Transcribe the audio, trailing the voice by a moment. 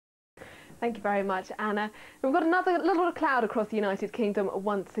Thank you very much, Anna. We've got another little cloud across the United Kingdom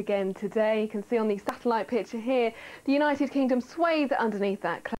once again today. You can see on the satellite picture here, the United Kingdom swathed underneath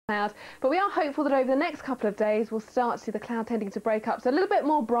that cloud. But we are hopeful that over the next couple of days we'll start to see the cloud tending to break up. So a little bit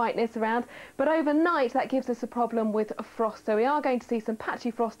more brightness around, but overnight that gives us a problem with frost. So we are going to see some patchy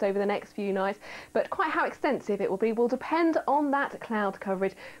frost over the next few nights, but quite how extensive it will be will depend on that cloud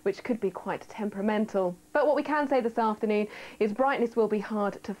coverage, which could be quite temperamental. But what we can say this afternoon is brightness will be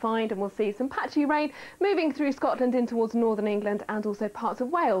hard to find, and we'll see some patchy rain moving through Scotland in towards northern England and also parts of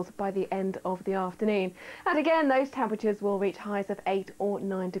Wales by the end of the afternoon. And again, those temperatures will reach highs of 8 or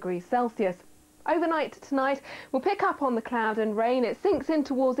 9 degrees Celsius. Overnight tonight, we'll pick up on the cloud and rain. It sinks in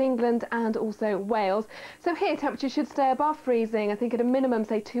towards England and also Wales. So here, temperatures should stay above freezing, I think at a minimum,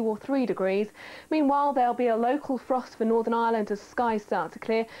 say 2 or 3 degrees. Meanwhile, there'll be a local frost for Northern Ireland as skies start to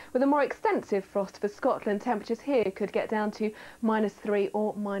clear, with a more extensive frost for Scotland. Temperatures here could get down to -3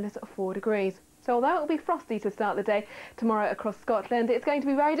 or -4 degrees. So although it will be frosty to start the day tomorrow across Scotland, it's going to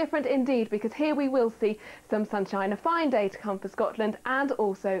be very different indeed, because here we will see some sunshine, a fine day to come for Scotland and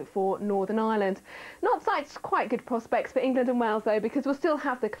also for Northern Ireland. Not such quite good prospects for England and Wales though, because we'll still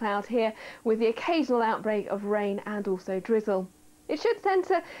have the cloud here with the occasional outbreak of rain and also drizzle. It should tend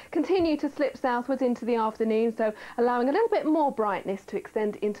to continue to slip southwards into the afternoon, so allowing a little bit more brightness to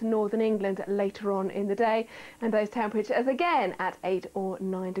extend into northern England later on in the day, and those temperatures again at 8 or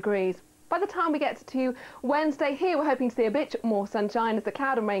 9 degrees. By the time we get to Wednesday here, we're hoping to see a bit more sunshine as the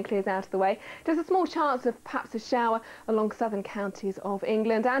cloud and rain clears out of the way. Just a small chance of perhaps a shower along southern counties of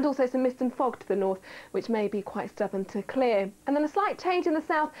England, and also some mist and fog to the north, which may be quite stubborn to clear. And then a slight change in the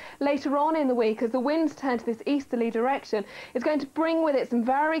south later on in the week as the winds turn to this easterly direction. It's going to bring with it some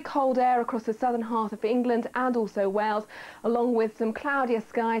very cold air across the southern half of England and also Wales, along with some cloudier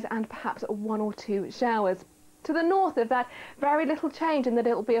skies and perhaps 1 or 2 showers. To the north of that, very little change in that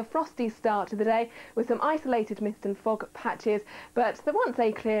it'll be a frosty start to the day with some isolated mist and fog patches, but once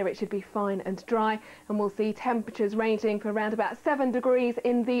they clear it should be fine and dry, and we'll see temperatures ranging from around about 7 degrees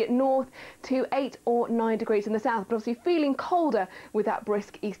in the north to 8 or 9 degrees in the south, but obviously feeling colder with that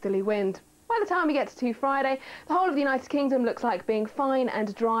brisk easterly wind. By the time we get to Friday, the whole of the United Kingdom looks like being fine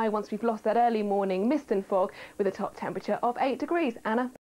and dry once we've lost that early morning mist and fog, with a top temperature of 8 degrees. Anna?